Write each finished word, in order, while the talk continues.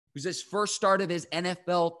was his first start of his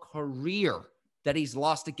NFL career that he's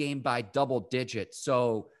lost a game by double digits.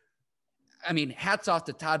 So, I mean, hats off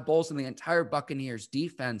to Todd Bowles and the entire Buccaneers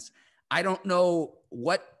defense. I don't know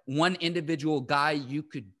what one individual guy you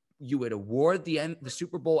would award the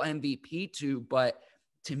Super Bowl MVP to, but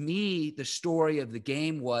to me, the story of the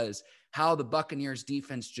game was how the Buccaneers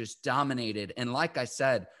defense just dominated. And like I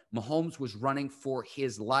said, Mahomes was running for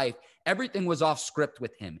his life. Everything was off script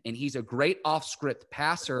with him. And he's a great off script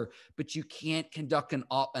passer, but you can't conduct an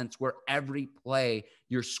offense where every play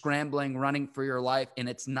you're scrambling, running for your life. And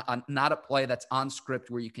it's not a play that's on script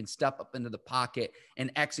where you can step up into the pocket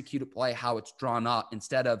and execute a play how it's drawn up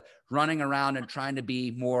instead of running around and trying to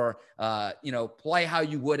be more, play how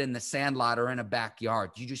you would in the sandlot or in a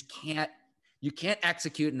backyard. You can't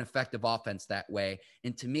execute an effective offense that way.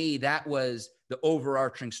 And to me, that was the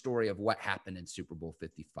overarching story of what happened in Super Bowl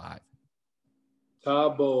 55.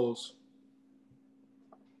 Todd Bowles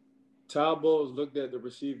looked at the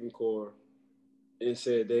receiving corps and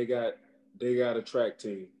said they got a track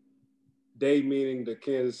team. They meaning the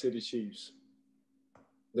Kansas City Chiefs.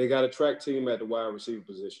 They got a track team at the wide receiver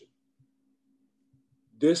position.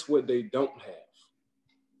 This what they don't have.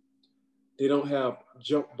 They don't have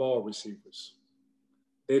jump ball receivers.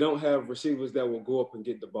 They don't have receivers that will go up and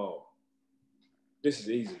get the ball. This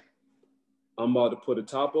is easy. I'm about to put a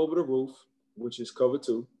top over the roof, which is cover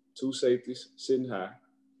two safeties sitting high.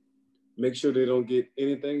 Make sure they don't get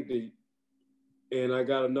anything deep. And I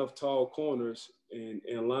got enough tall corners and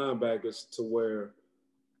linebackers to where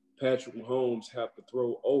Patrick Mahomes have to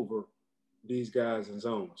throw over these guys in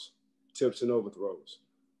zones, tips and overthrows.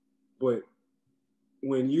 But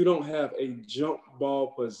when you don't have a jump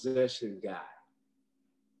ball possession guy,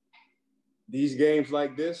 these games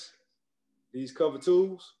like this, these cover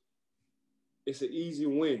twos, it's an easy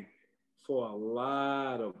win for a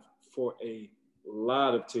lot of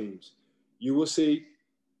teams. You will see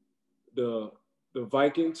the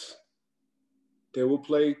Vikings, they will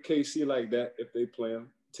play KC like that if they play them.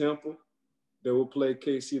 Tampa, they will play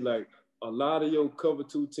KC like a lot of your cover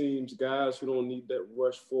two teams, guys who don't need that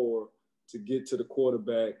rush forward to get to the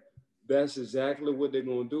quarterback. That's exactly what they're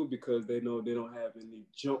going to do because they know they don't have any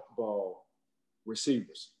jump ball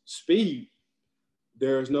receivers. Speed,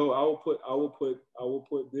 there's no. I will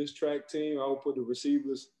put this track team. I will put the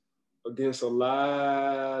receivers against a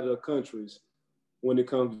lot of countries when it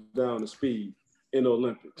comes down to speed in the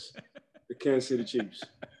Olympics. The Kansas City Chiefs.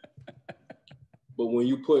 But when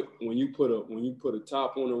you put a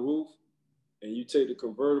top on the roof and you take the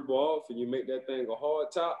convertible off and you make that thing a hard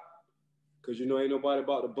top, because you know ain't nobody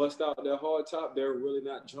about to bust out that hard top. They're really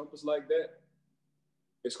not jumpers like that.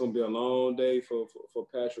 It's gonna be a long day for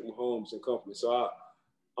Patrick Mahomes and company. So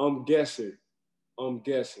I'm guessing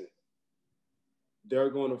they're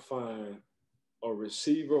gonna find a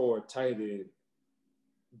receiver or a tight end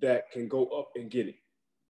that can go up and get it.